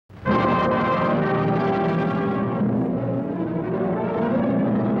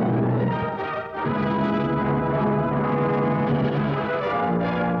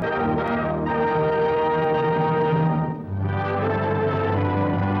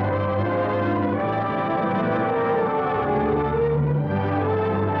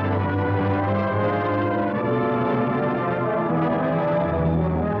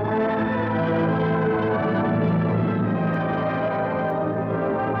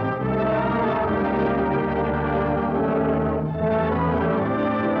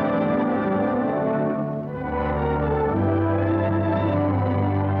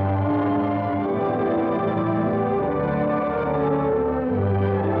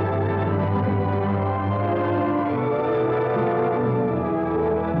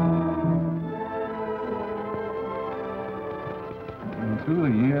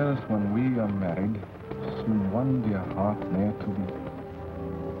when we are married, soon one dear heart ne'er to be.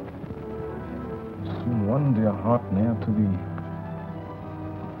 Soon one dear heart ne'er to be.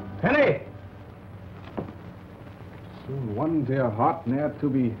 Denny! Soon one dear heart ne'er to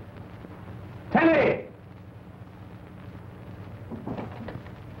be. Denny!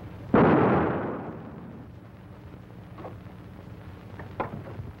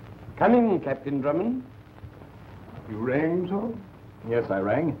 Come in, Captain Drummond. You rang, sir? Yes, I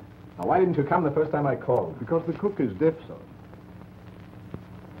rang. Now, why didn't you come the first time I called? Because the cook is deaf, sir.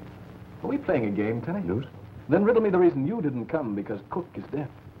 Are we playing a game, Tenny? Yes. Then riddle me the reason you didn't come, because Cook is deaf.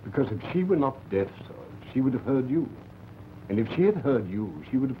 Because if she were not deaf, sir, she would have heard you. And if she had heard you,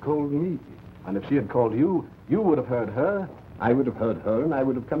 she would have called me. And if she had called you, you would have heard her. I would have heard her, and I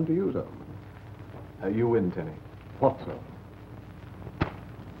would have come to you, sir. You win, Tenny. What, sir?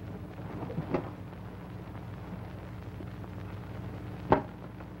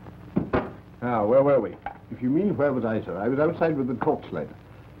 Now, where were we? If you mean where was I, sir, I was outside with the torchlight.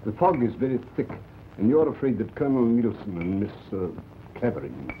 The fog is very thick, and you're afraid that Colonel Nielsen and Miss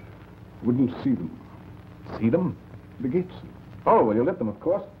Clavering wouldn't see them. See them? The gates, sir. Oh, well, you lit them, of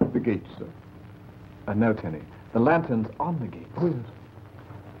course. The gates, sir. No, Tenny. The lantern's on the gates. Oh,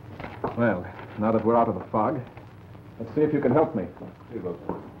 yes. Well, now that we're out of the fog, let's see if you can help me. Here you go,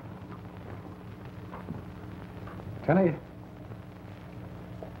 sir. Tenny,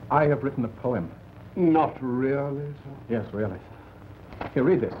 I have written a poem. Not really, sir. Yes, really. Here,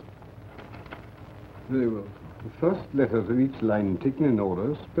 read this. Very well. The first letters of each line taken in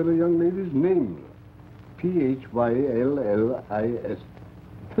order spell a young lady's name. Phyllis.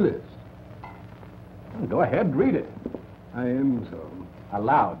 Phyllis. Well, go ahead, read it. I am, sir.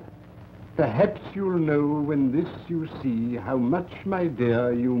 Aloud. Perhaps you'll know when this you see how much, my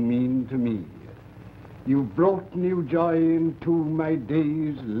dear, you mean to me. You've brought new joy into my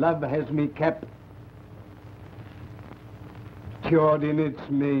days. Love has me captured in its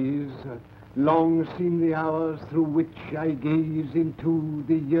maze. Long seem the hours through which I gaze into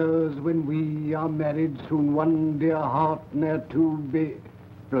the years when we are married. Soon one dear heart ne'er to be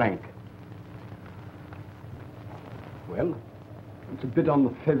blank. Well? It's a bit on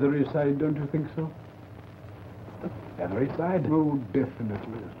the feathery side, don't you think so? The feathery side? Oh,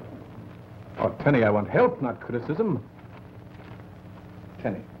 definitely. Oh, Tenny, I want help, not criticism.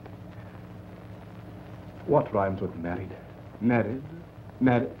 Tenny, what rhymes with married? Married?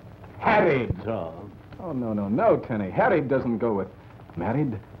 Married? Harried, sir. Oh, no, Tenny. Harried doesn't go with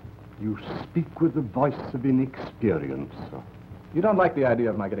married. You speak with the voice of inexperience, sir. You don't like the idea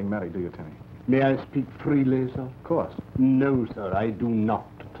of my getting married, do you, Tenny? May I speak freely, sir? Of course. No, sir, I do not.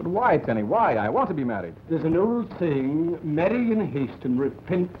 But why, Tenny? Why? I want to be married. There's an old saying, marry in haste and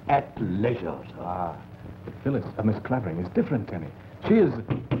repent at leisure, sir. Ah, but Phyllis, Miss Clavering is different, Tenny. She is...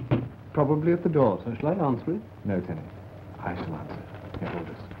 Probably at the door, sir. Shall I answer it? No, Tenny. I shall answer. Here, hold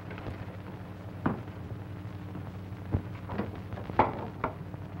this.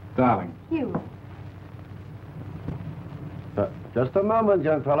 Darling. You. Just a moment,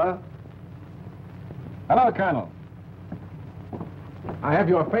 young fella. Hello, Colonel. I have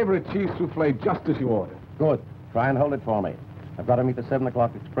your favorite cheese souffle just as you ordered. Good. Try and hold it for me. I've got to meet the 7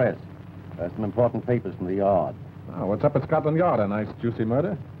 o'clock express. There's some important papers from the yard. Oh, what's up at Scotland Yard? A nice, juicy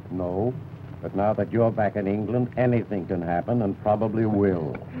murder? No. But now that you're back in England, anything can happen and probably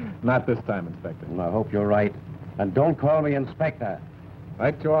will. Not this time, Inspector. And I hope you're right. And don't call me Inspector.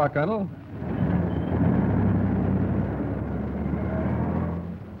 Right you are, Colonel.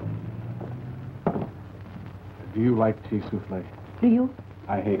 Do you like cheese souffle? Do you?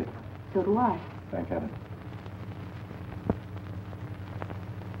 I hate it. So do I. Thank heaven.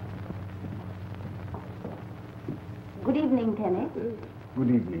 Good evening, Tenny. Good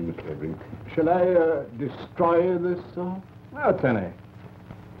evening, Miss Clavering. Shall I destroy this, sir? Well, Tenny,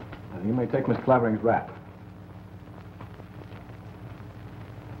 you may take Miss Clavering's wrap.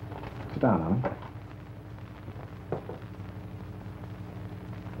 Sit down, Alan.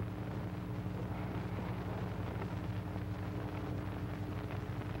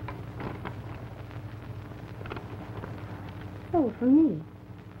 Oh, for me.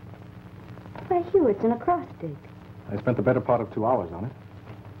 Why, Hugh, it's an acrostic. I spent the better part of 2 hours on it.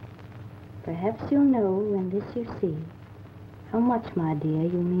 Perhaps you'll know when this you see how much, my dear, you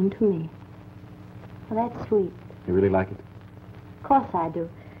mean to me. Well, that's sweet. You really like it? Of course I do.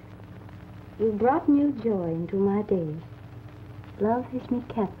 You brought new joy into my days. Love has me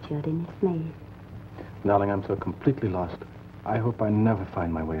captured in its maze. Darling, I'm so completely lost. I hope I never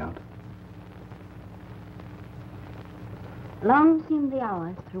find my way out. Long seem the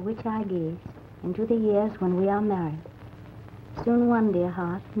hours through which I gaze into the years when we are married. Soon one, dear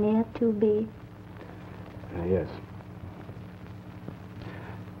heart, near to be. Yes.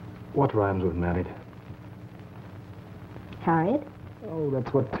 What rhymes with married? Harriet? Oh,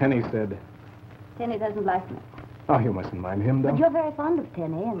 that's what Tenny said. Tenny doesn't like me. Oh, you mustn't mind him, though. But you're very fond of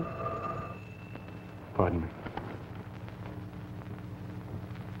Tenny, and... Pardon me.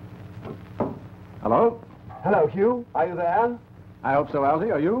 Hello? Hello, Hugh. Are you there? I hope so,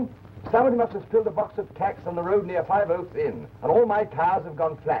 Algy. Are you? Somebody must have spilled a box of tacks on the road near Five Oaks Inn, and all my tires have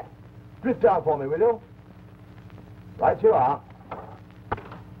gone flat. Drift down for me, will you? Right you are.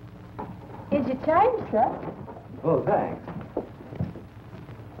 Here's your change, sir. Oh, thanks.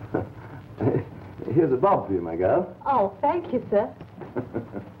 Here's a bob for you, my girl. Oh, thank you, sir.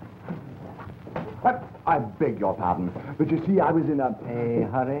 But I beg your pardon, but you see, I was in a... A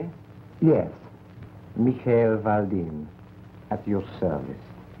hurry? Yes. Mikhail Valdin, at your service.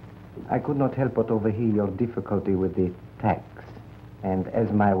 I could not help but overhear your difficulty with the tax. And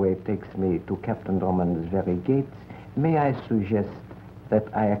as my way takes me to Captain Drummond's very gates, may I suggest that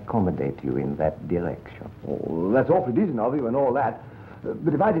I accommodate you in that direction? Oh, that's awfully decent of you and all that.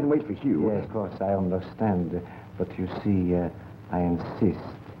 But if I didn't wait for Hugh... Yes, of course, I understand. But you see, I insist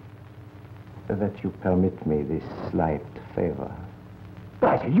that you permit me this slight favor. But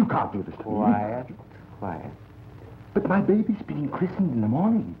I say, you can't do this to me. Quiet, quiet. But my baby's being christened in the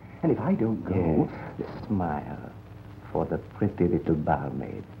morning. And if I don't go... Yes, smile for the pretty little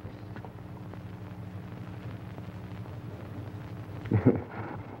barmaid.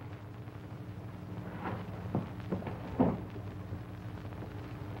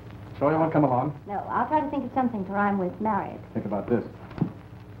 So you won't come along? No, I'll try to think of something to rhyme with married. Think about this.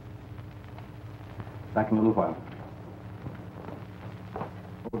 Back in a little while.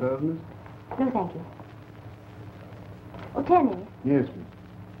 Orders, miss? No, thank you. Oh, Tenny, Yes, miss.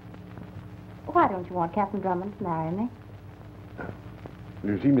 why don't you want Captain Drummond to marry me?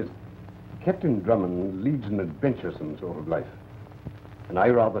 You see, miss, Captain Drummond leads an adventuresome sort of life. And I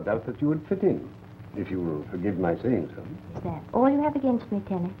rather doubt that you would fit in, if you will forgive my saying so. Is that all you have against me,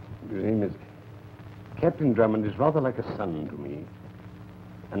 Tenny? You see, miss, Captain Drummond is rather like a son to me.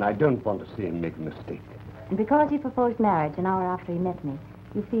 And I don't want to see him make a mistake. And because he proposed marriage an hour after he met me,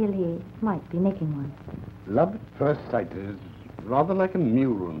 you feel he might be making one. Love at first sight is rather like a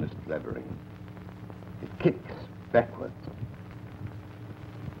mule, Miss Clavering. It kicks backwards.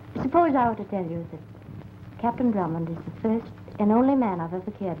 Suppose I were to tell you that Captain Drummond is the first and only man I've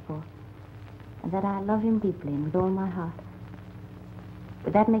ever cared for, and that I love him deeply and with all my heart.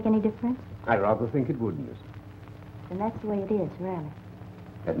 Would that make any difference? I rather think it would, miss. Then that's the way it is, really.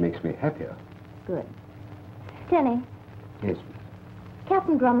 That makes me happier. Good. Tenny, Yes, miss.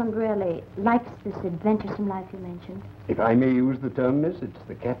 Captain Drummond really likes this adventuresome life you mentioned. If I may use the term, miss, it's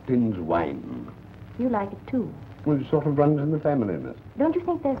the captain's wine. You like it, too. Well, it sort of runs in the family, miss. Don't you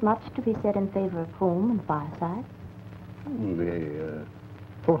think there's much to be said in favor of home and fireside? The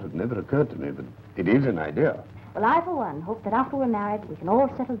thought had never occurred to me, but it is an idea. Well, I, for one, hope that after we're married, we can all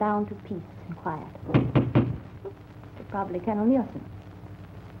settle down to peace and quiet. But probably Colonel Nielsen.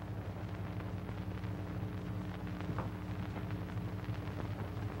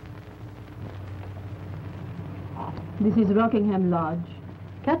 This is Rockingham Lodge.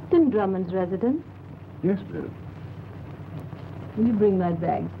 Captain Drummond's residence. Yes, miss. Will you bring my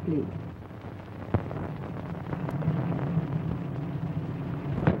bags, please?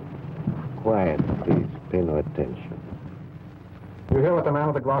 Quiet, please. Pay no attention. You hear what the man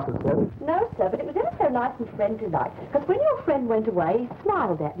with the glasses said? No, sir, but it was ever so nice and friendly-like. Because when your friend went away, he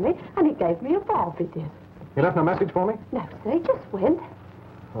smiled at me, and he gave me a bob, he did. You left no message for me? No, sir, he just went.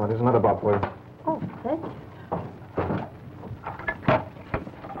 Oh, there's another bob for you. Oh, thank you.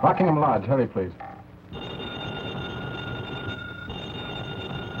 Rockingham Lodge. Hurry, please.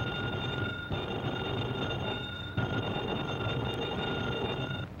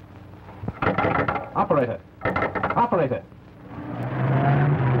 Operator. Operator.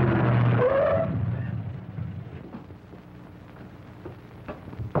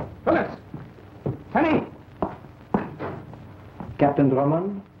 Phyllis! Tenny! Captain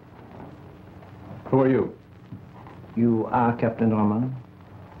Drummond? Who are you? You are Captain Drummond?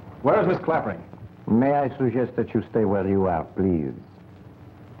 Where is Miss Clavering? May I suggest that you stay where you are, please?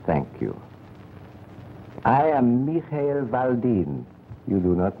 Thank you. I am Mikhail Valdin. You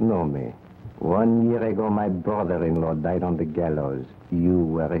do not know me. 1 year ago, my brother-in-law died on the gallows. You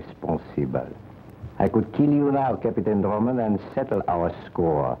were responsible. I could kill you now, Captain Drummond, and settle our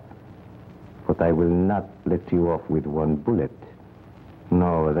score. But I will not let you off with one bullet.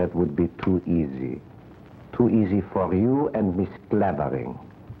 No, that would be too easy. Too easy for you and Miss Clavering.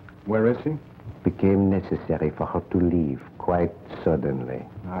 Where is she? became necessary for her to leave quite suddenly.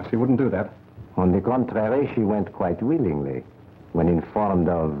 She wouldn't do that. On the contrary, she went quite willingly when informed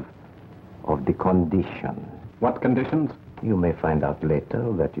of the conditions. What conditions? You may find out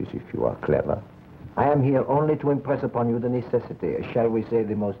later, that is, if you are clever. I am here only to impress upon you the necessity, shall we say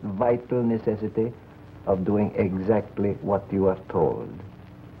the most vital necessity, of doing exactly what you are told.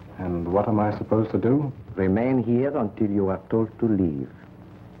 And what am I supposed to do? Remain here until you are told to leave.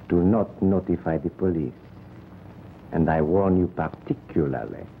 Do not notify the police. And I warn you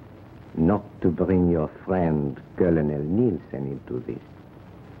particularly not to bring your friend Colonel Nielsen into this.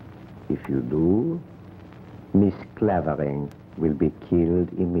 If you do, Miss Clavering will be killed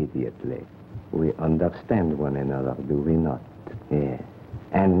immediately. We understand one another, do we not? Yes.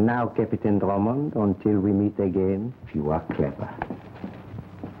 And now, Captain Drummond, until we meet again, you are clever.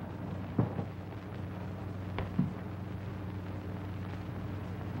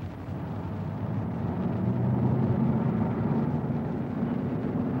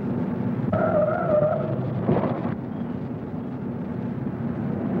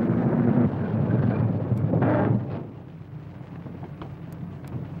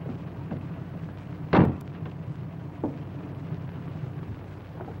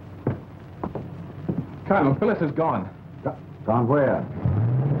 Colonel, Phyllis is gone. Gone where?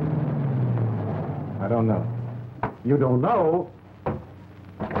 I don't know. You don't know?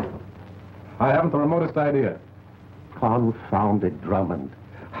 I haven't the remotest idea. Confounded Drummond.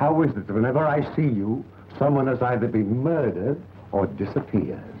 How is it that whenever I see you, someone has either been murdered or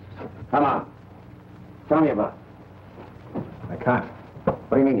disappears? Come on. Tell me about it. I can't.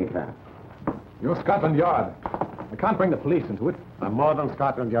 What do you mean you can't? You're Scotland Yard. I can't bring the police into it. I'm more than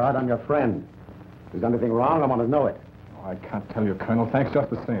Scotland Yard. I'm your friend. If there's anything wrong, I want to know it. Oh, I can't tell you, Colonel. Thanks just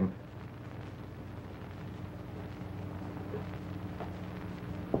the same.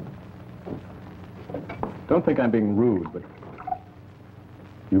 Don't think I'm being rude, but...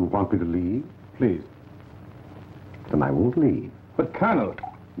 You want me to leave? Please. Then I won't leave. But, Colonel...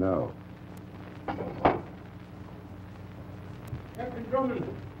 No. Captain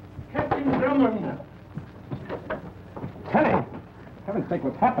Drummond! Captain Drummond! Denny! Heaven's sake,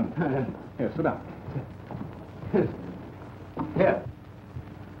 what's happened? Here, sit down. Here.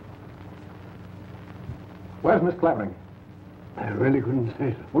 Where's Miss Clavering? I really couldn't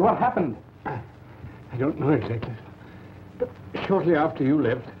say so. Well, what happened? I don't know exactly. But shortly after you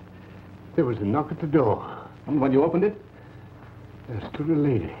left, there was a knock at the door. And when you opened it? There stood a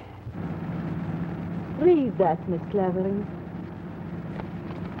lady. Read that, Miss Clavering.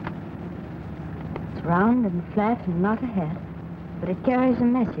 It's round and flat and not a hat, but it carries a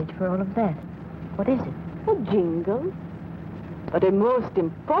message for all of that. What is it? A jingle. But a most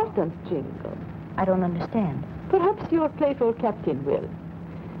important jingle. I don't understand. Perhaps your playful captain will.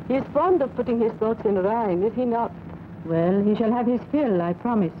 He is fond of putting his thoughts in rhyme, is he not? Well, he shall have his fill, I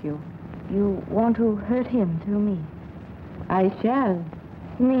promise you. You want to hurt him through me? I shall.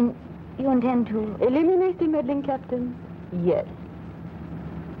 You mean you intend to... Eliminate the meddling captain? Yes.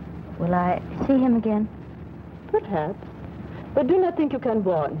 Will I see him again? Perhaps. But do not think you can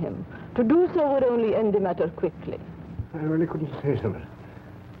warn him. To do so would only end the matter quickly. I really couldn't say so.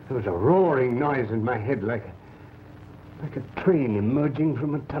 There was a roaring noise in my head like a train emerging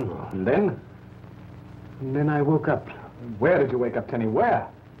from a tunnel. And then? And then I woke up. Where did you wake up, Denny? Where?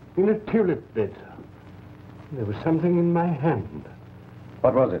 In a tulip bed. There was something in my hand.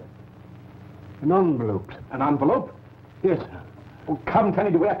 What was it? An envelope. An envelope? Yes, sir. Oh, come,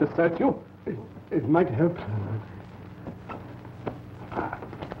 Denny, do we have to search you? It might help, sir.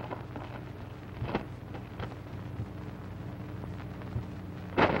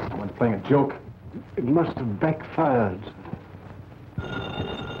 Someone's playing a joke. It must have backfired.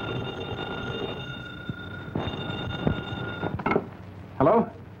 Hello?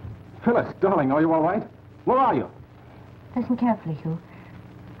 Phyllis, darling, are you all right? Where are you? Listen carefully, Hugh.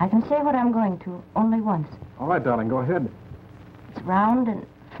 I can say what I'm going to only once. All right, darling, go ahead. It's round and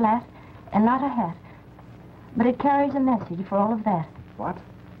flat and not a hat, but it carries a message for all of that. What?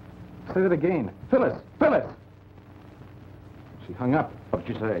 Say that again. Phyllis! Phyllis! She hung up. What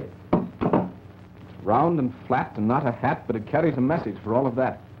did you say? It's round and flat and not a hat, but it carries a message for all of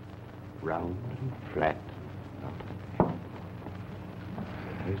that. Round and flat.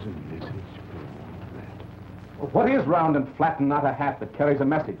 There's a message for all that. Well, what is round and flat and not a hat that carries a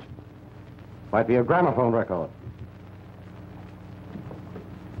message? Might be a gramophone record.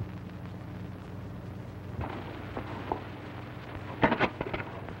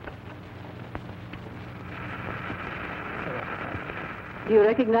 Do you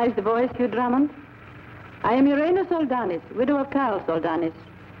recognize the voice, Hugh Drummond? I am Irena Soldanis, widow of Carrol Soldanis.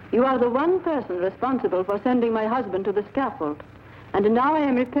 You are the one person responsible for sending my husband to the scaffold. And now I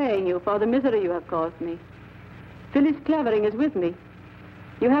am repaying you for the misery you have caused me. Phyllis Clavering is with me.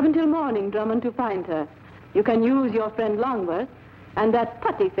 You have until morning, Drummond, to find her. You can use your friend Longworth and that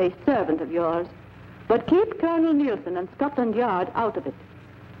putty-faced servant of yours. But keep Colonel Nielsen and Scotland Yard out of it.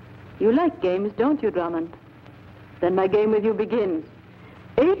 You like games, don't you, Drummond? Then my game with you begins.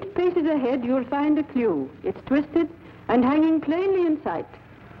 8 paces ahead, you'll find a clue. It's twisted and hanging plainly in sight.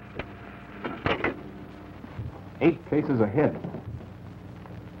 8 paces ahead.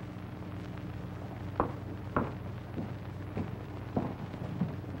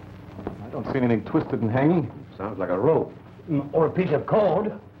 I don't see anything twisted and hanging. Sounds like a rope. Or a piece of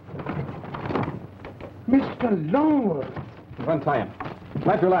cord. Mr. Longworth. Untie him.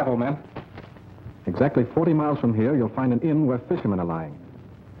 Light your light, old man. Exactly 40 miles from here, you'll find an inn where fishermen are lying.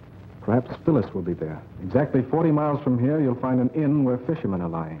 Perhaps Phyllis will be there. Exactly 40 miles from here, you'll find an inn where fishermen are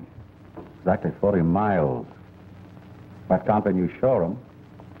lying. Exactly 40 miles. But can't when you shore 'em.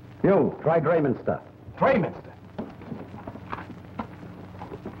 You, try Drayminster. Drayminster?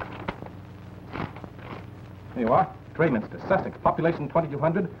 Here you are. Drayminster, Sussex. Population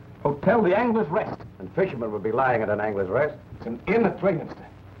 2,200. Hotel The Angler's Rest. And fishermen would be lying at an angler's rest. It's an inn at Drayminster.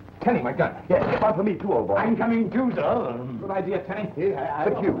 Tenny, my gun. Yes, step out for me too, old boy. I'm coming too, sir. Good idea, Tenny.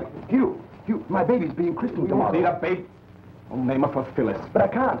 But Hugh, my baby's being christened tomorrow. Need a babe. Oh, name her for Phyllis. But I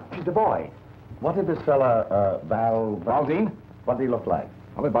can't. She's a boy. What did this fella, Valdin? What did he look like?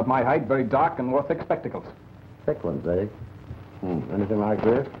 Well, about my height, very dark and wore thick spectacles. Thick ones, eh? Anything like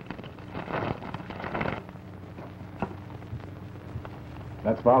this?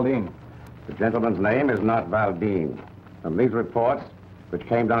 That's Valdin. The gentleman's name is not Valdin. From these reports, which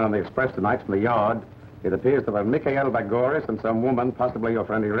came down on the express tonight from the yard, it appears that Mikhail Valdin and some woman, possibly your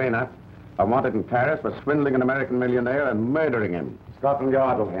friend Irena, are wanted in Paris for swindling an American millionaire and murdering him. Scotland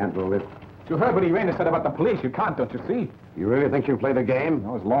Yard will handle this. You heard what Irena said about the police. You can't, don't you see? You really think she'll play the game?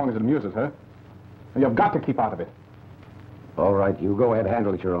 No, as long as it amuses her. You've got to keep out of it. All right, you go ahead,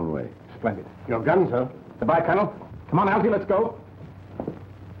 handle it your own way. Splendid. Your gun, sir. Goodbye, Colonel. Come on, Alfie, let's go.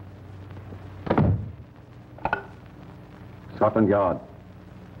 Scotland Yard.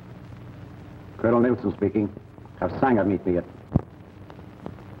 Colonel Nielsen speaking. Have Sanger meet me at...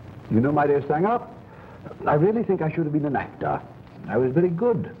 You know, my dear Sanger, I really think I should have been an actor. I was very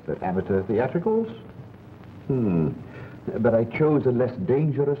good at amateur theatricals. But I chose a less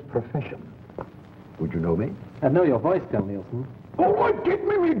dangerous profession. Would you know me? I know your voice, Colonel Nielsen. Oh, what, give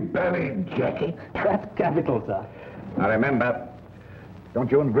me me belly jacket. That's capital, sir. Now remember, don't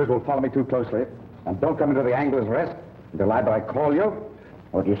you and Griswold follow me too closely. And don't come into the Angler's Rest until either I call you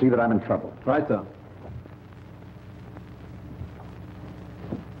or you see that I'm in trouble. Right, sir.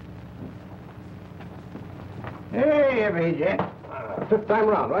 Hey, everybody. 5th time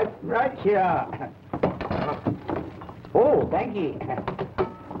round, right? Right here. Oh, thank you.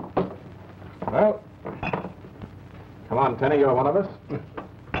 Well, come on, Tenny, you're one of us.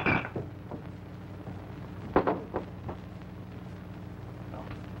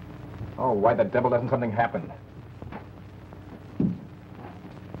 Oh, why the devil doesn't something happen?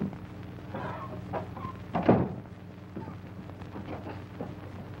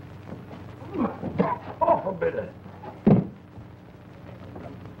 Oh, forbidden.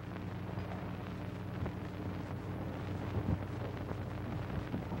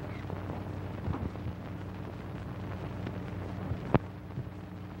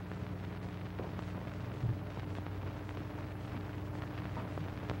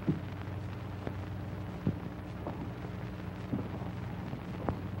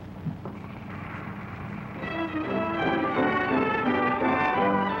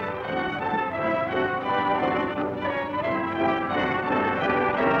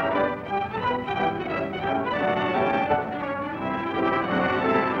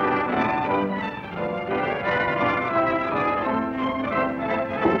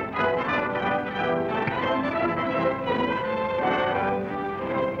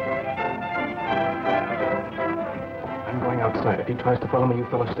 If he tries to follow me, you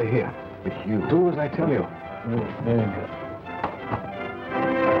fellows stay here. If you... Do as I tell you. Very good.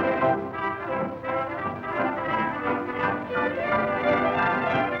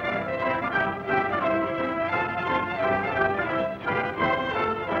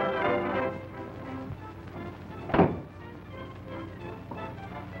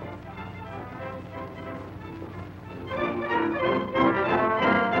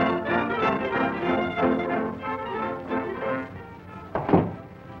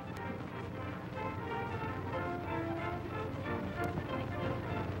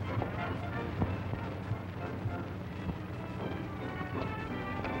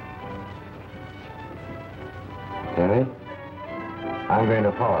 Denny, I'm going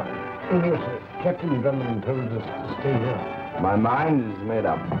to pause. Yes, sir. Captain Drummond told us to stay here. My mind is made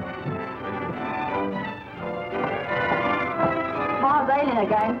up. Miles ailing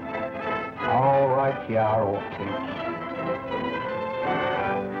again. All right, you are, Ortiz.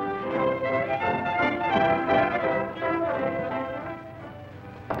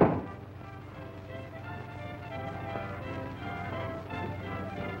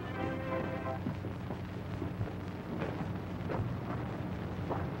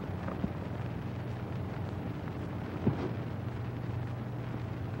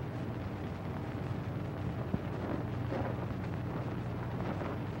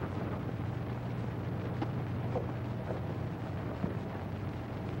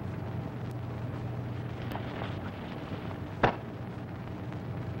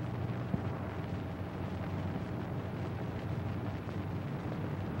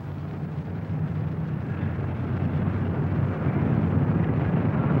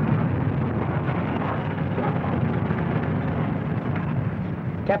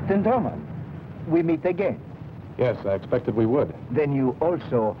 Captain Drummond, we meet again. Yes, I expected we would. Then you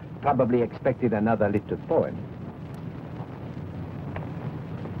also probably expected another little poem.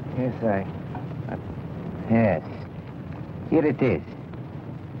 Yes, yes. Here it is.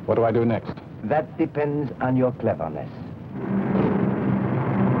 What do I do next? That depends on your cleverness.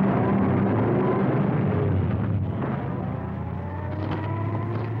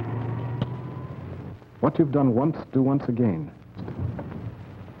 What you've done once, do once again.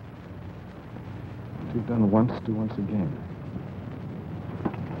 What you've done once, do once again.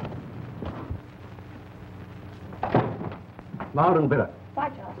 Loud and bitter. Bye,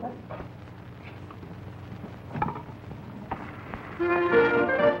 Chancellor.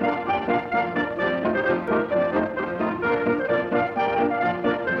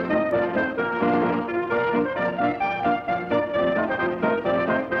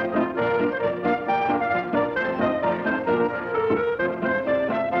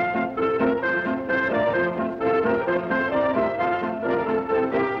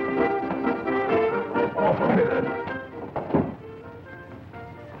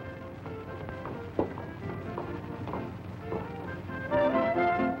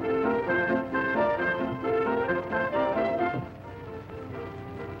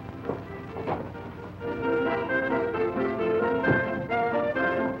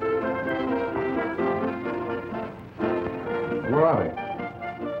 Where are they?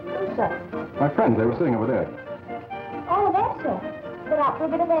 Who, sir? My friends, they were sitting over there. Oh, there, sir. They're out for a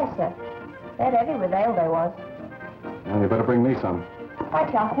bit of air, sir. They're heavy with ale, they was. Well, you better bring me some. Bye,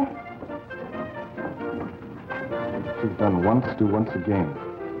 Chancellor. What you've done once, do once again.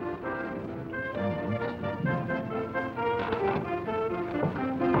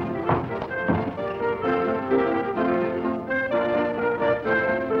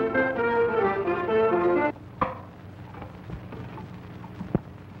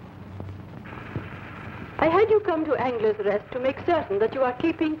 I had you come to Angler's Rest to make certain that you are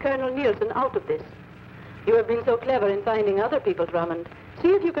keeping Colonel Nielsen out of this. You have been so clever in finding other people, Drummond. See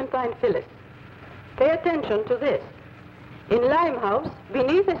if you can find Phyllis. Pay attention to this. In Limehouse,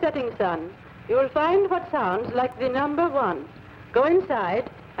 beneath a setting sun, you will find what sounds like the number 1. Go inside,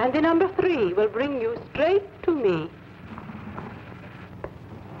 and the number 3 will bring you straight to me.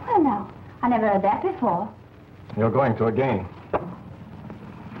 Well, no. I never heard that before. You're going to again.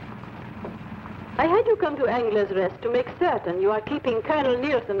 I had you come to Angler's Rest to make certain you are keeping Colonel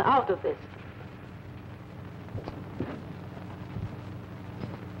Nielsen out of this.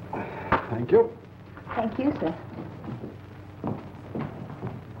 Thank you. Thank you, sir.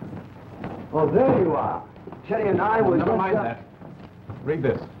 Oh, there you are. Cherry and I were Never just, mind that. Read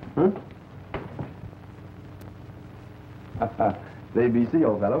this. The ABC,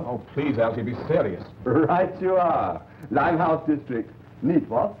 old fellow. Oh, please, Alfie, be serious. Right you are. Limehouse District. Neat,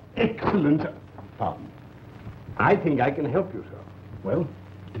 what? Excellent. Pardon. I think I can help you, sir. Well,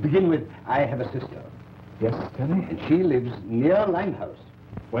 to begin with, I have a sister. Yes, Denny? And she lives near Limehouse.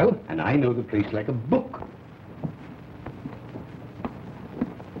 Well, and I know the place like a book.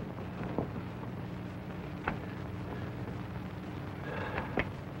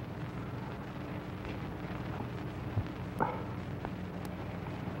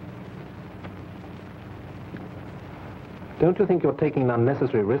 Don't you think you're taking an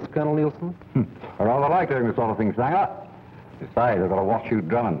unnecessary risk, Colonel Nielsen? I rather like doing this sort of thing, Sanger. Besides, I've got to watch Hugh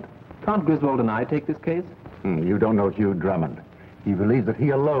Drummond. Can't Griswold and I take this case? You don't know Hugh Drummond. He believes that he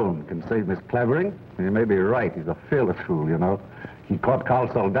alone can save Miss Clavering. And you may be right. He's a fearless fool, you know. He caught Carrol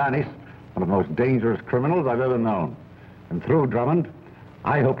Soldanis, one of the most dangerous criminals I've ever known. And through Drummond,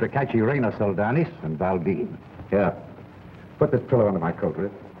 I hope to catch Irena Soldanis and Valdin. Here. Put this pillow under my coat, will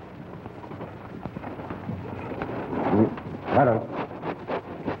you? Hello.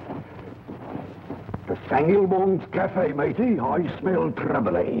 The Sanglebones Cafe, matey. I smell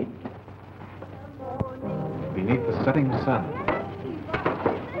trouble, eh? Beneath the setting sun.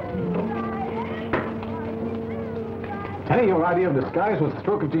 Denny, your idea of disguise was a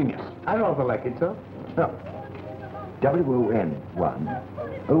stroke of genius. I rather like it, sir. No. W-O-N, 1.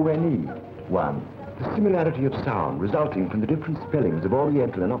 O-N-E, 1. The similarity of sound resulting from the different spellings of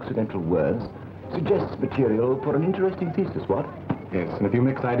Oriental and Occidental words suggests material for an interesting thesis, what? Yes, and if you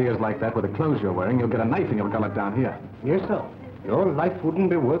mix ideas like that with the clothes you're wearing, you'll get a knife in your gullet down here. Yes, sir. Your life wouldn't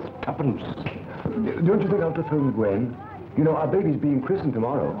be worth tuppence. Don't you think I'll phone Gwen? You know, our baby's being christened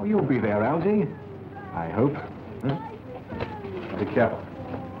tomorrow. Oh, you'll be there, Algy. I hope. Be careful.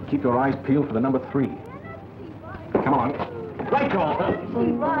 Keep your eyes peeled for the number 3. Come on. Right, call.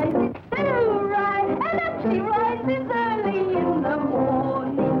 She rises to ride, and up she rises early in the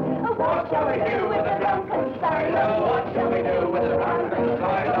morning. What shall we do with a drunken sailor? What shall we do with a drunken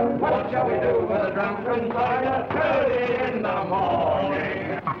sailor? What shall we do with a drunken sailor? Early in the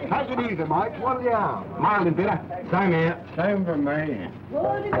morning. How's it easy, Mike? What'll you have? Mild and bitter. Same here. Same for me.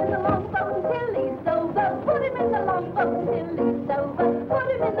 Put him in the longboat till he's sober. Put him in the longboat till he's sober. Put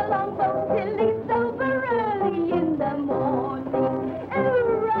him in the longboat till he's sober early in the morning.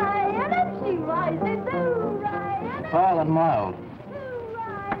 Hooray, and up she rises. Hooray, and up Mild and mild.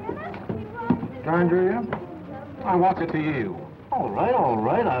 Kind to you? I want it to you. All right.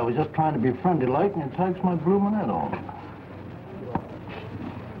 I was just trying to be friendly-like, and it takes my blooming head off.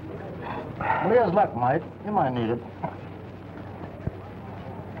 Well, here's luck, mate. You might need it.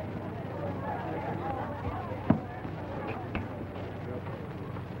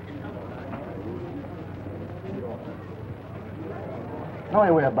 Know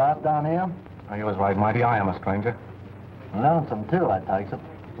your way about down here? Oh, you was right, Mighty. I am a stranger. Lonesome, too, I takes it.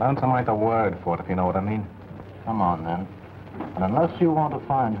 Lonesome ain't the word for it, if you know what I mean. Come on, then. And unless you want to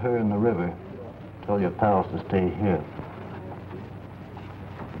find her in the river, tell your pals to stay here.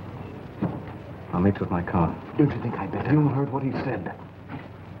 I'll meet you at my car. Don't you think I'd better? You heard what he said.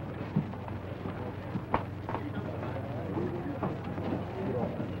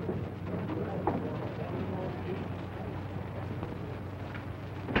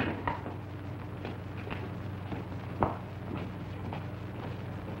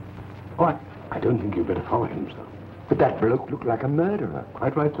 What? I don't think you'd better follow him, sir. But that bloke looked like a murderer.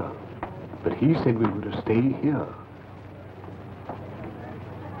 Quite right, sir. But he said we were to stay here.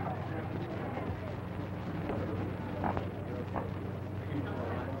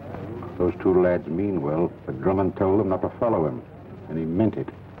 Those two lads mean well, but Drummond told them not to follow him, and he meant it.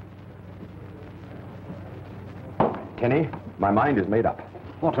 Kenny, my mind is made up.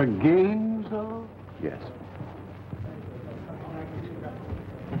 What, again, sir? Yes.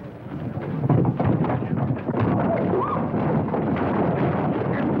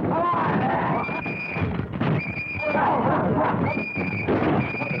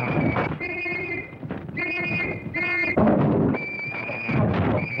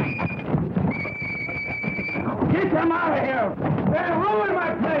 Get him out of here! They'll ruin my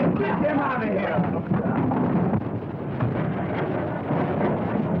place! Get him out of here!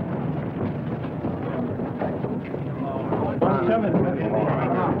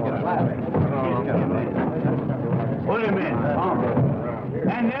 Put him in.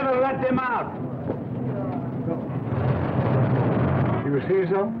 And never let them out. You see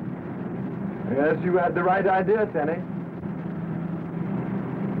so? Yes, you had the right idea, Denny.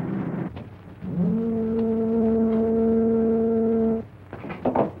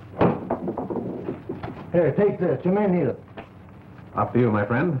 Here, take this. You may need it. Up to you, my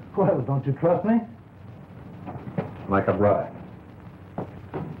friend. Well, don't you trust me? Like a bride.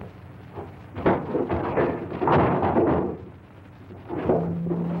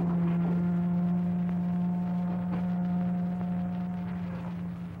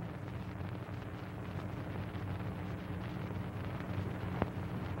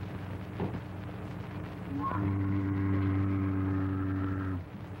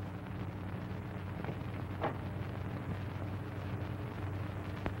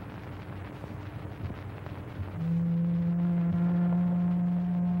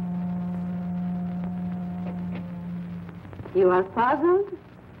 You are puzzled?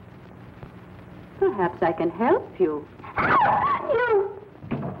 Perhaps I can help you. You!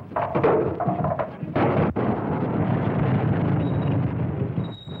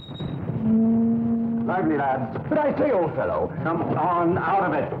 Lively, lads. But I say, old fellow, come on out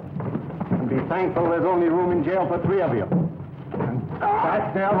of it. And be thankful there's only room in jail for 3 of you. And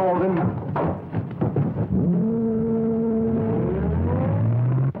back there, Holden.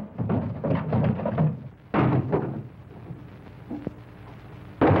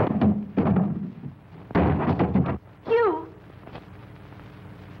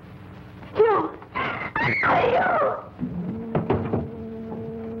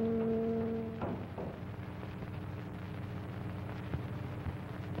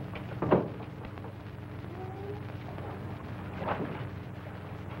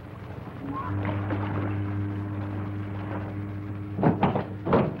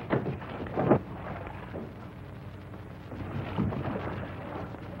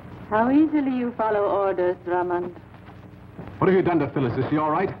 How easily you follow orders, Drummond. What have you done to Phyllis? Is she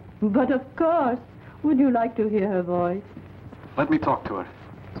all right? But of course. Would you like to hear her voice? Let me talk to her.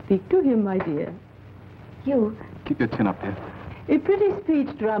 Speak to him, my dear. You. Keep your chin up, dear. A pretty speech,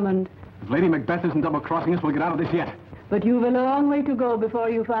 Drummond. If Lady Macbeth isn't double-crossing us, we'll get out of this yet. But you've a long way to go before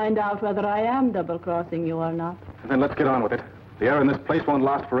you find out whether I am double-crossing you or not. Then let's get on with it. The air in this place won't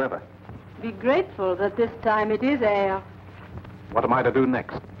last forever. Be grateful that this time it is air. What am I to do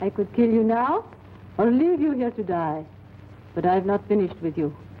next? I could kill you now, or leave you here to die. But I've not finished with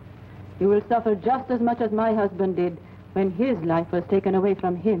you. You will suffer just as much as my husband did when his life was taken away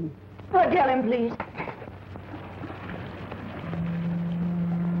from him. Oh, tell him, please.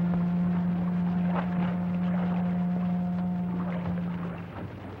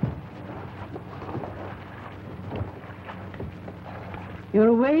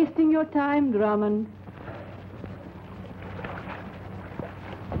 You're wasting your time, Drummond.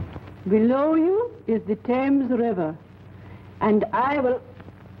 Below you is the Thames River, and I will...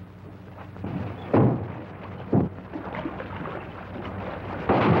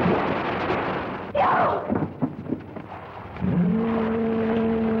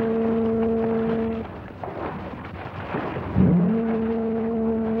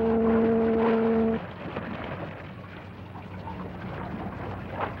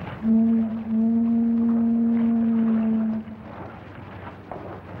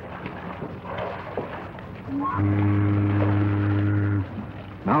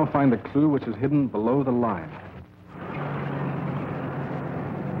 Now find the clue which is hidden below the line.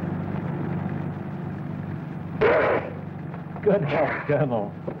 Good help,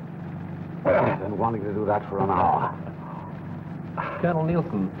 Colonel. I've been wanting to do that for an hour. Colonel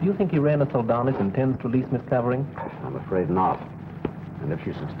Nielsen, do you think Irena Soldanis intends to release Miss Clavering? I'm afraid not. And if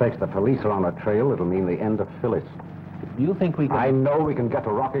she suspects the police are on her trail, it'll mean the end of Phyllis. Do you think we can... I know we can get to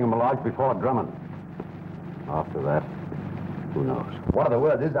Rockingham Lodge before Drummond. After that, who knows? One of the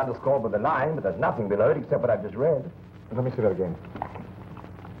words is underscored with a line, but there's nothing below it except what I've just read. Let me see that again.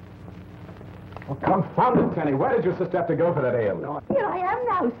 Oh, confound it, Denny. Where did your sister have to go for that ale? Here I am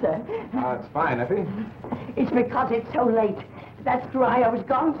now, sir. It's fine, Effie. It's because it's so late. That's why I was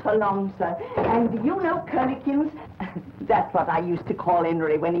gone so long, sir. And you know Curlikins? That's what I used to call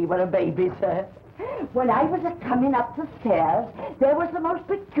Henry when he was a baby, sir. When I was a-coming up the stairs, there was the most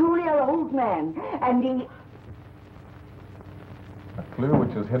peculiar old man, and he... A clue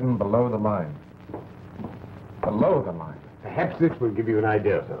which is hidden below the line. Below the line. Perhaps this will give you an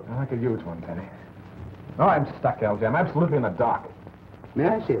idea, sir. I could use one, Denny. Oh, I'm stuck, Algy. I'm absolutely in the dark. May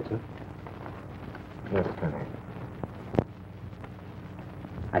I see it, sir? Yes, Denny.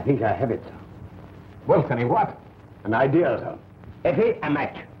 I think I have it, sir. Well, Denny, what? An idea, sir. Effie, a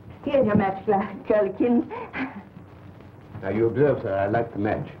match. Here's your match, Curlikins. Now, you observe, sir, I light the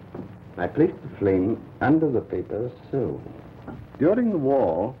match. I place the flame under the paper, so. During the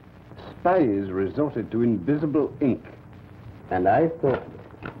war, spies resorted to invisible ink. And I thought...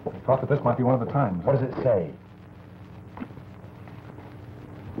 I thought that this might be one of the times. What does it say?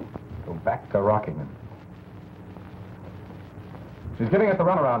 Go back to Rockingham. She's giving us the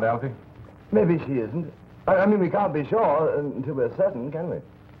runaround, Algy. Maybe she isn't. I mean, we can't be sure until we're certain, can we?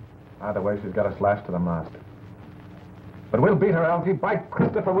 Either way, she's got us lashed to the mast. But we'll beat her, Algy. By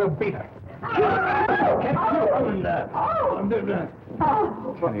Christopher, we'll beat her.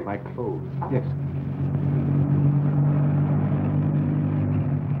 Denny, my clothes. Yes.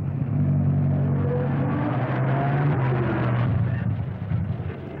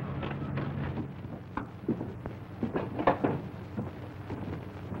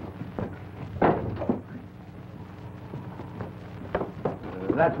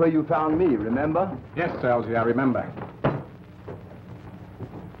 That's where you found me, remember? Yes, Algy, I remember.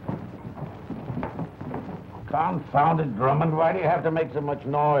 Confound it, Drummond. Why do you have to make so much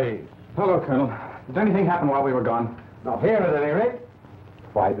noise? Hello, Colonel. Did anything happen while we were gone? Not here, at any rate.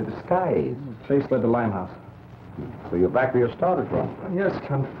 Why the disguise? Chase led to Limehouse. So you're back where you started from. Yes,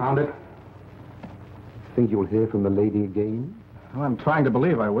 confound it. Think you'll hear from the lady again? Well, I'm trying to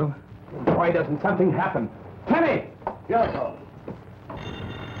believe I will. Why doesn't something happen? Penny! Yes, sir.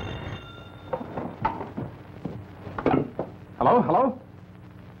 Hello? Hello?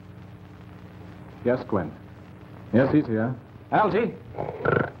 Yes, Gwen. Yes, he's here. Algy?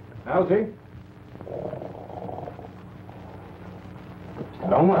 Algy?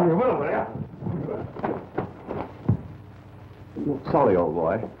 Don't worry, you will you? Sorry, old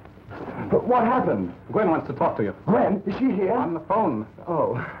boy. But what happened? Gwen wants to talk to you. Gwen, is she here? On the phone.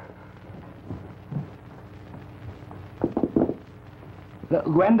 Oh.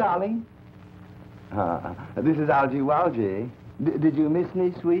 Gwen, darling? This is Algy Walgy. Did you miss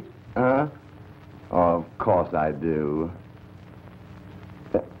me, sweet? Huh? Oh, of course I do.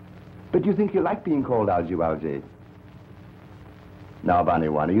 But you think you like being called Algy, Algy? Now, Bunny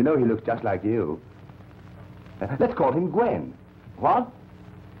One, you know he looks just like you. Let's call him Gwen. What?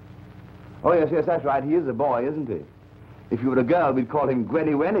 Oh, yes, that's right. He is a boy, isn't he? If you were a girl, we'd call him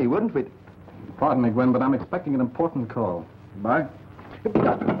Gwenny Wenny, wouldn't we? Pardon me, Gwen, but I'm expecting an important call. Bye.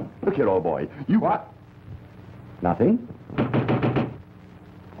 Look here, old boy. You... What? Nothing.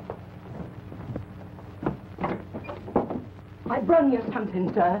 I brung you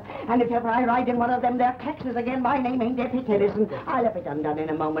something, sir. And if ever I ride in one of them there taxis again, my name ain't Deputy Listen. I'll have it undone in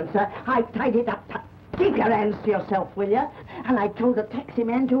a moment, sir. I tied it up. Keep your hands to yourself, will you? And I told the taxi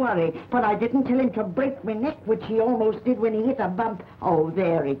man to hurry, but I didn't tell him to break my neck, which he almost did when he hit a bump. Oh,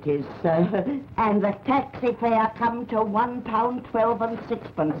 there it is, sir. And the taxi fare come to £1.12 and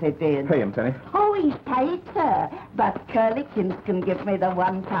sixpence, it did. Pay him, Tenny. Oh, he's paid, sir. But Curlikins can give me the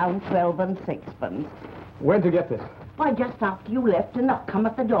 £1.12 and sixpence. Where'd you get this? Why, just after you left, a knock come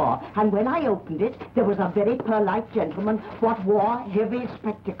at the door. And when I opened it, there was a very polite gentleman what wore heavy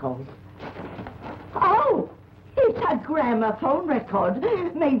spectacles. Oh, it's a gramophone record.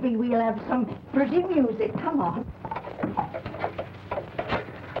 Maybe we'll have some pretty music. Come on.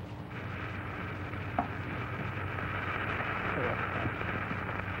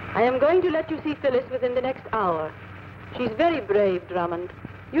 I am going to let you see Phyllis within the next hour. She's very brave, Drummond.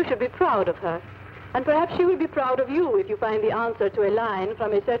 You should be proud of her. And perhaps she will be proud of you if you find the answer to a line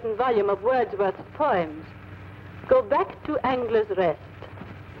from a certain volume of Wordsworth's poems. Go back to Angler's Rest.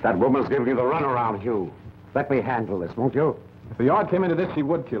 That woman's giving you the runaround, Hugh. Let me handle this, won't you? If the yard came into this, she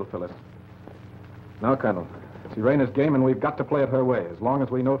would kill Phyllis. Now, Colonel, it's Irena's game, and we've got to play it her way, as long as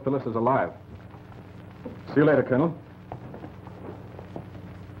we know Phyllis is alive. See you later, Colonel.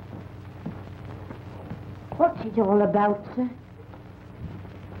 What's it all about, sir?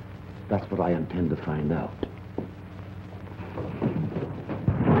 That's what I intend to find out.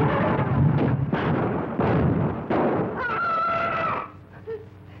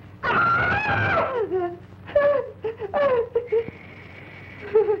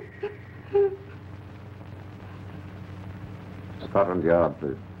 Scotland Yard,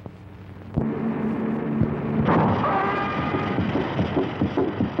 please.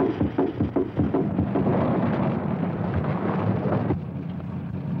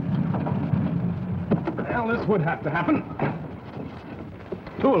 Well, this would have to happen.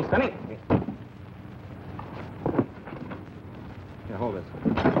 Tools, Denny. Here, hold this.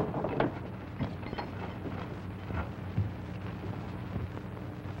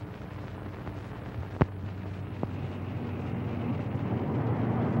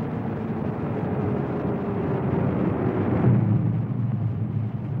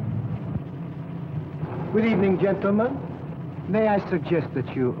 Good evening, gentlemen. May I suggest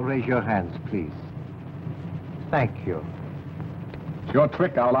that you raise your hands, please? Thank you. It's your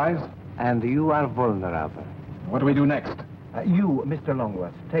trick, Owl Eyes. And you are vulnerable. What do we do next? You, Mr.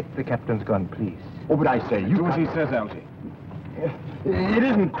 Longworth, take the captain's gun, please. Oh, but I say, you do as he says, Algy. It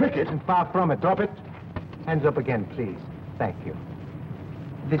isn't cricket. And far from it. Drop it. Hands up again, please. Thank you.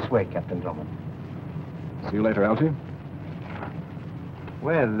 This way, Captain Drummond. See you later, Algy.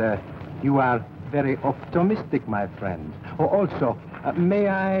 Well, you are very optimistic, my friend. Oh, also, may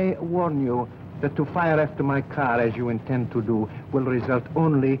I warn you that to fire after my car, as you intend to do, will result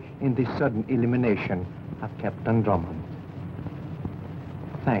only in the sudden elimination of Captain Drummond.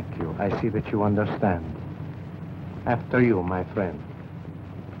 Thank you. I see that you understand. After you, my friend.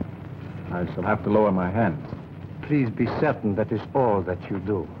 I shall have to lower my hands. Please be certain that is all that you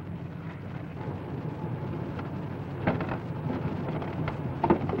do.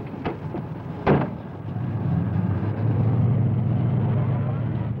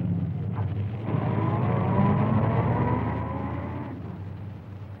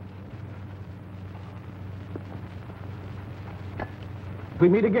 We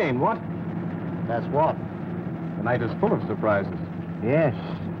meet again, what? That's what? The night is full of surprises. Yes,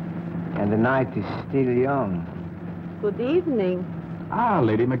 and the night is still young. Good evening. Ah,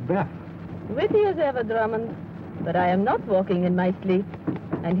 Lady Macbeth. Witty as ever, Drummond. But I am not walking in my sleep.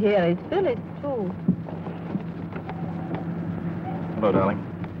 And here is Phyllis, too. Hello, darling.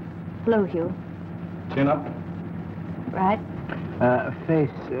 Hello, Hugh. Chin up. Right.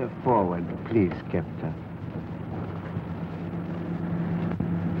 Face forward, please, Captain.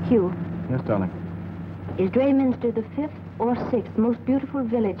 Hugh, Yes, darling. is Drayminster the 5th or 6th most beautiful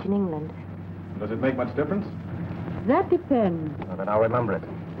village in England? Does it make much difference? That depends. Well, then I'll remember it.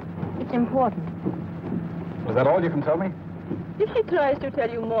 It's important. Is that all you can tell me? If she tries to tell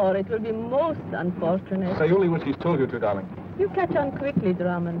you more, it will be most unfortunate. Say only what she's told you to, darling. You catch on quickly,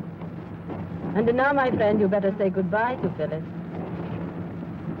 Drummond. And now, my friend, you better say goodbye to Phyllis.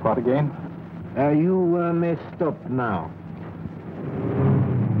 What again? You may stop now.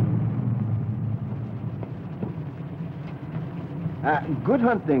 Good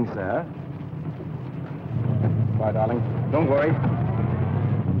hunting, sir. Bye, darling. Don't worry.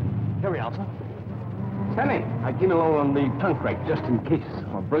 Here we are, sir. Denny, I came along on the trunk rack just in case.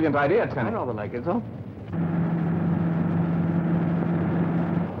 Oh, brilliant idea, Tenny. I rather like it, sir.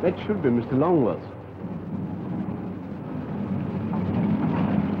 That should be Mr. Longworth.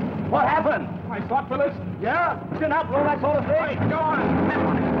 What happened? Nice spot, Phyllis. Yeah, chin up, all that sort of thing. Right, go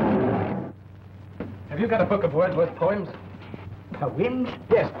on. Have you got a book of Wordsworth poems? Poems?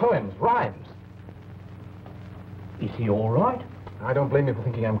 Yes, poems, rhymes. Is he all right? I don't blame you for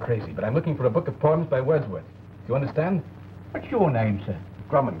thinking I'm crazy, but I'm looking for a book of poems by Wordsworth. Do you understand? What's your name, sir?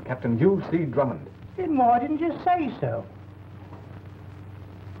 Drummond, Captain U.C. Drummond. Then why didn't you say so?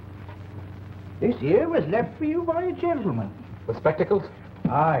 This here was left for you by a gentleman. With spectacles?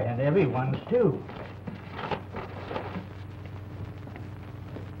 Aye, and everyone's too.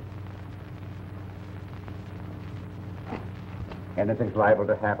 Anything's liable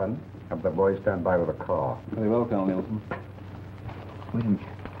to happen. Have the boys stand by with a car. Very well, Colonel Nielsen. Wait a minute.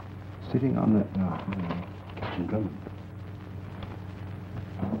 Sitting on the... Captain Drummond.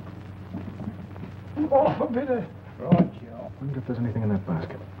 Oh, a bit of... Right, Joe. I wonder if there's anything in that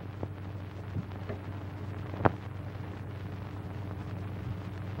basket.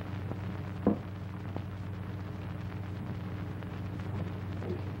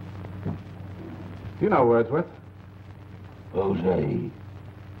 Do you know Wordsworth? Jose.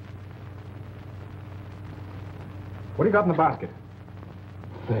 What do you got in the basket?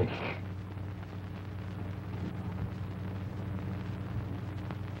 Fish.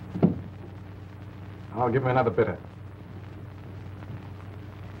 I'll give him another bitter.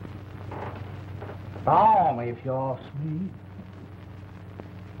 Balm, if you ask me.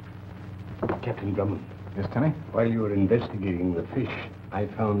 Captain Drummond, Yes, Tenny? while you were investigating the fish, I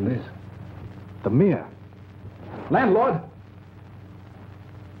found this. The Mere. Landlord!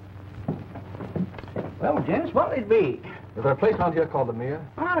 Well, gents, what'll it be? Is there a place around here called the Mere?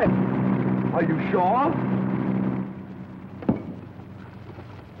 Aye. Are you sure?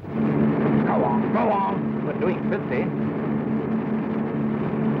 Go on. We're doing 50.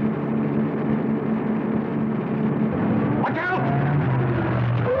 Watch out!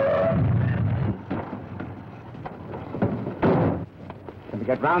 Can we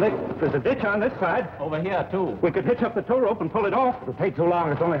get round it? There's a ditch on this side. Over here, too. We could hitch up the tow rope and pull it off. It'll take too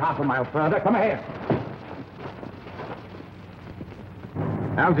long. It's only half a mile further. Come here.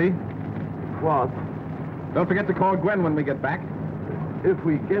 Algy, What? don't forget to call Gwen when we get back. If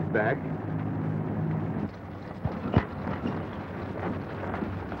we get back...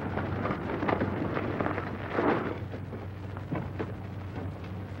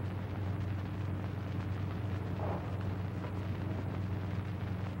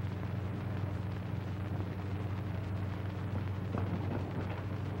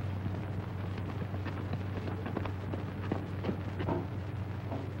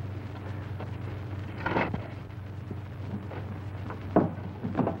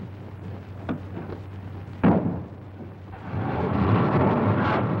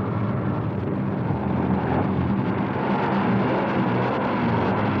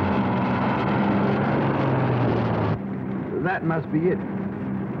 That must be it.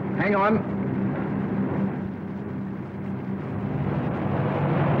 Hang on.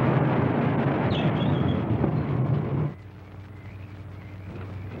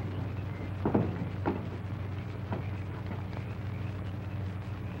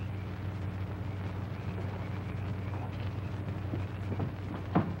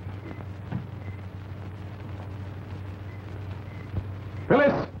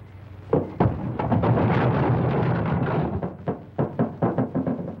 Phyllis!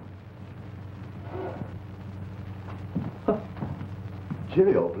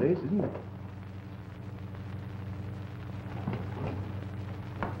 Chilly old place, isn't it?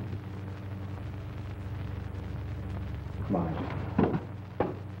 Come on.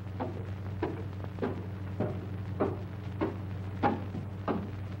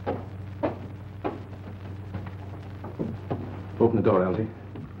 Open the door, Algy.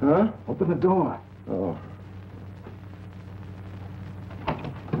 Huh? Open the door. Oh.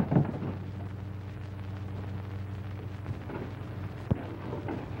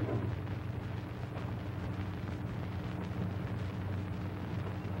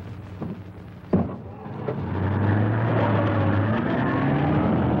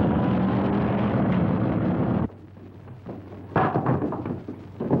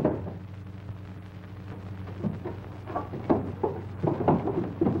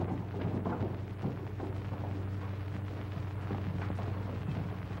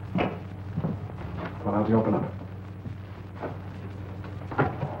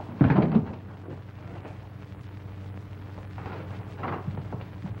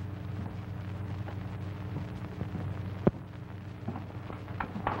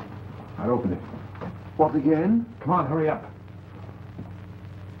 Not again? Come on, hurry up.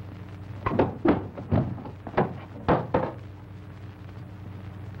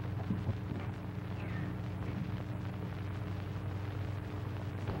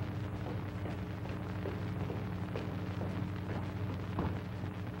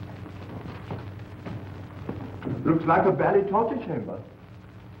 Looks like a valley torture chamber.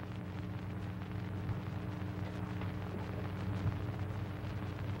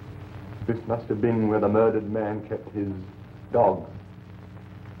 This must have been where the murdered man kept his dogs.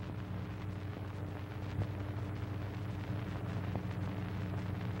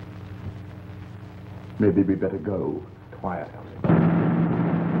 Maybe we better go. Quiet, Elsie.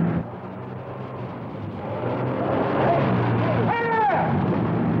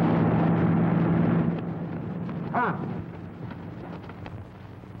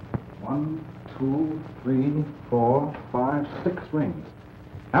 One, two, three, four, five, 6 rings.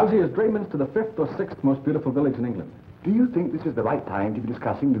 Elsie, is Drayman's to the 5th or 6th most beautiful village in England? Do you think this is the right time to be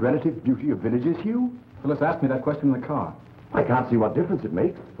discussing the relative beauty of villages, Hugh? Phyllis asked me that question in the car. I can't see what difference it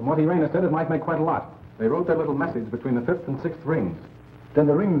makes. From what Irena said, it might make quite a lot. They wrote their little message between the 5th and 6th rings. Then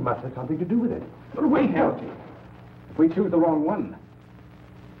the rings must have something to do with it. But wait, Elsie. If we choose the wrong one.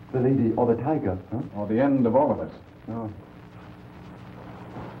 The lady or the tiger, huh? Or the end of all of us. Oh.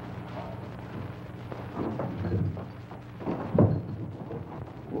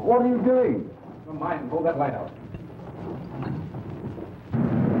 What are you doing? Don't mind. Hold that light out.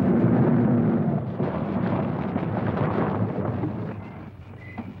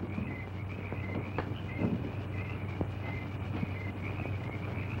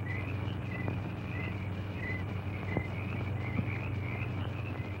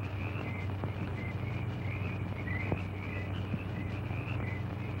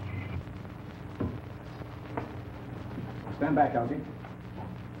 Stand back, Elsie.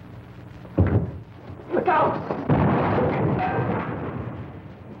 Look out!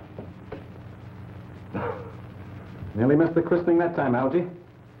 Nearly missed the christening that time, Algie.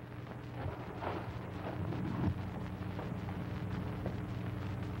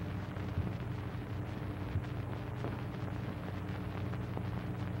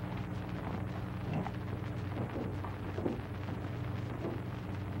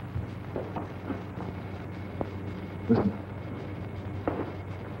 Listen.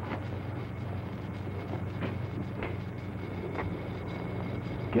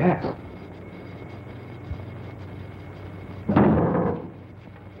 Gas.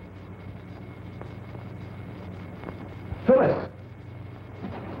 Phyllis!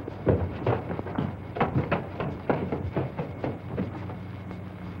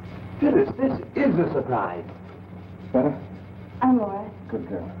 Phyllis, this is a surprise. Better? I'm all right. Good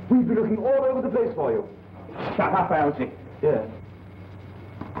girl. We've been looking all over the place for you. Shut up, Algie. Yes.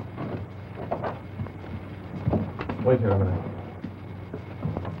 Wait here a minute.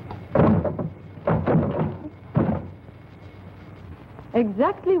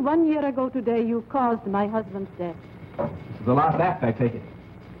 Exactly 1 year ago today, you caused my husband's death. This is the last act, I take it.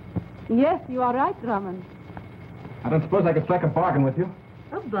 Yes, you are right, Drummond. I don't suppose I could strike a bargain with you?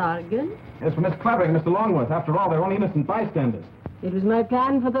 A bargain? Yes, for Miss Clavering and Mr. Longworth. After all, they're only innocent bystanders. It was my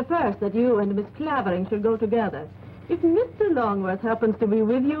plan for the first that you and Miss Clavering should go together. If Mr. Longworth happens to be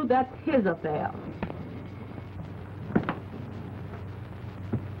with you, that's his affair.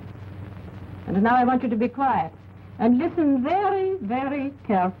 And now I want you to be quiet and listen very, very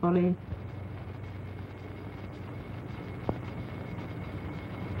carefully.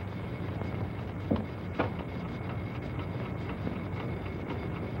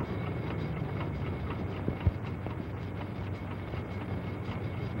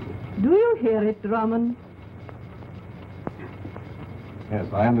 Do you hear it, Drummond? Yes,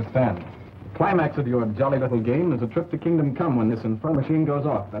 I understand. The climax of your jolly little game is a trip to Kingdom Come when this infernal machine goes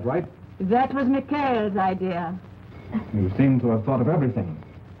off. That right? That was Mikhail's idea. You seem to have thought of everything.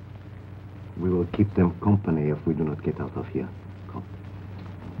 We will keep them company if we do not get out of here. Come.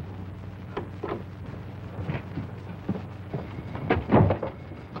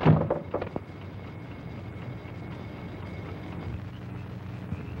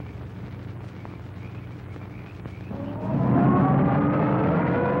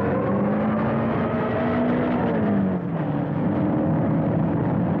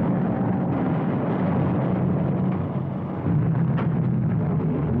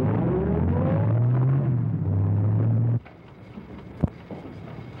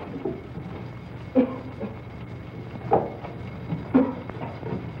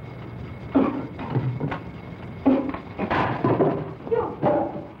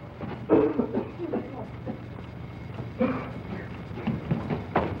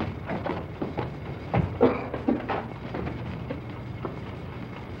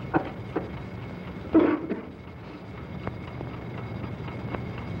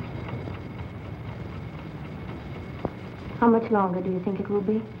 How much longer do you think it will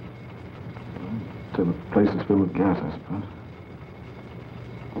be? Till the place is filled with gas, I suppose.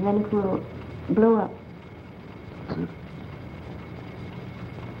 And then it will blow up. That's it.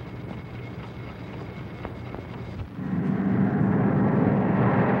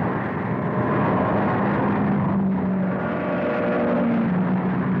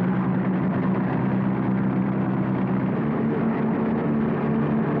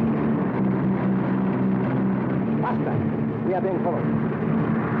 We are being followed.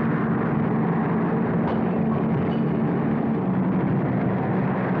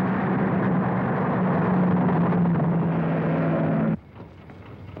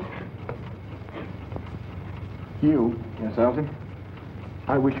 You? Yes, Alfie?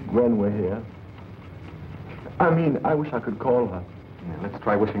 I wish Gwen were here. I mean, I wish I could call her. Yeah, let's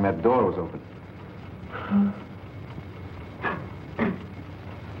try wishing that door was open.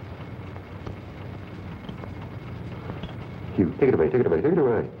 Hugh, take it away, take it away, take it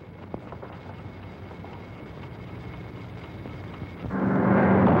away.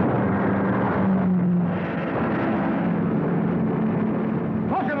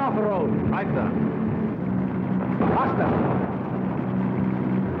 Push him off the road. Right, sir. Faster.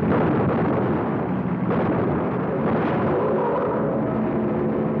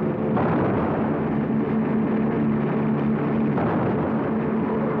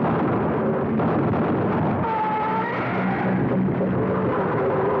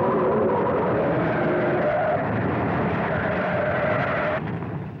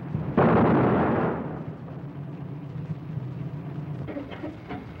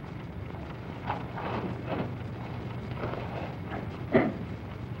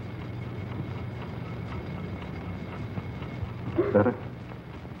 Better?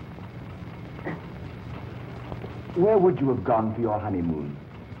 Where would you have gone for your honeymoon?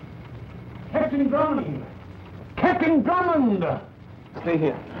 Captain Drummond! Captain Drummond! Stay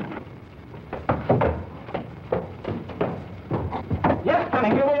here. Yes,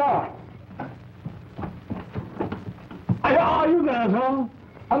 Denny, here we are. Are you there, sir?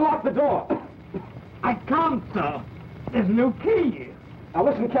 Unlock the door. I can't, sir. There's no key. Now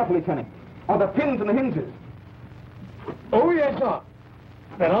listen carefully, Tenny. Are the pins in the hinges? Oh, yes, sir.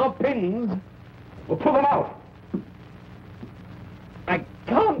 There are pins. Well, pull them out. I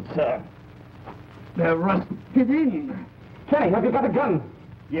can't, sir. They're rusted in. Tenny, have you got a gun?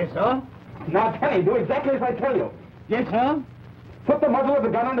 Yes, sir. Now, Tenny, do exactly as I tell you. Yes, sir. Put the muzzle of the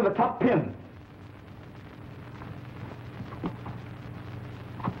gun under the top pin.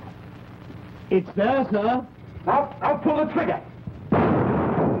 It's there, sir. Now pull the trigger.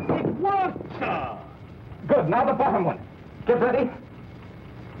 It worked, sir. Good. Now the bottom one. Get ready.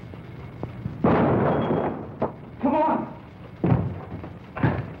 Come on.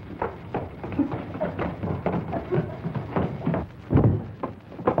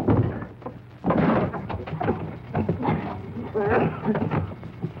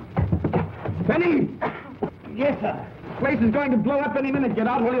 Penny! Yes, sir. Place is going to blow up any minute. Get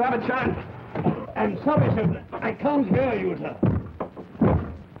out while you have a chance. I'm sorry, sir. I can't hear you, sir.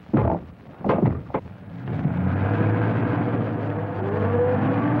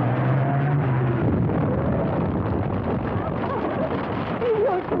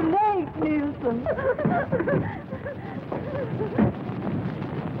 You're too late, Nielsen.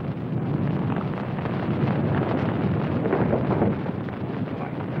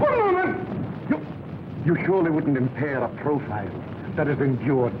 One moment. You surely wouldn't impair a profile that has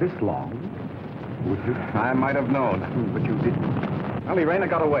endured this long, would you? I might have known. But you didn't. Well, Irena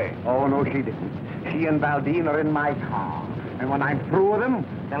got away. Oh, no, she didn't. She and Valdin are in my car. And when I'm through with them,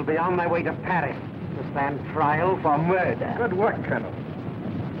 they'll be on their way to Paris to stand trial for murder. Good work, Colonel.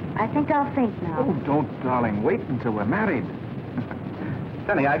 I think I'll think now. Oh, don't, darling. Wait until we're married.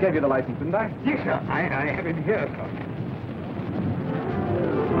 Tenny, I gave you the license, didn't I? Yes, sir. I have it here, sir.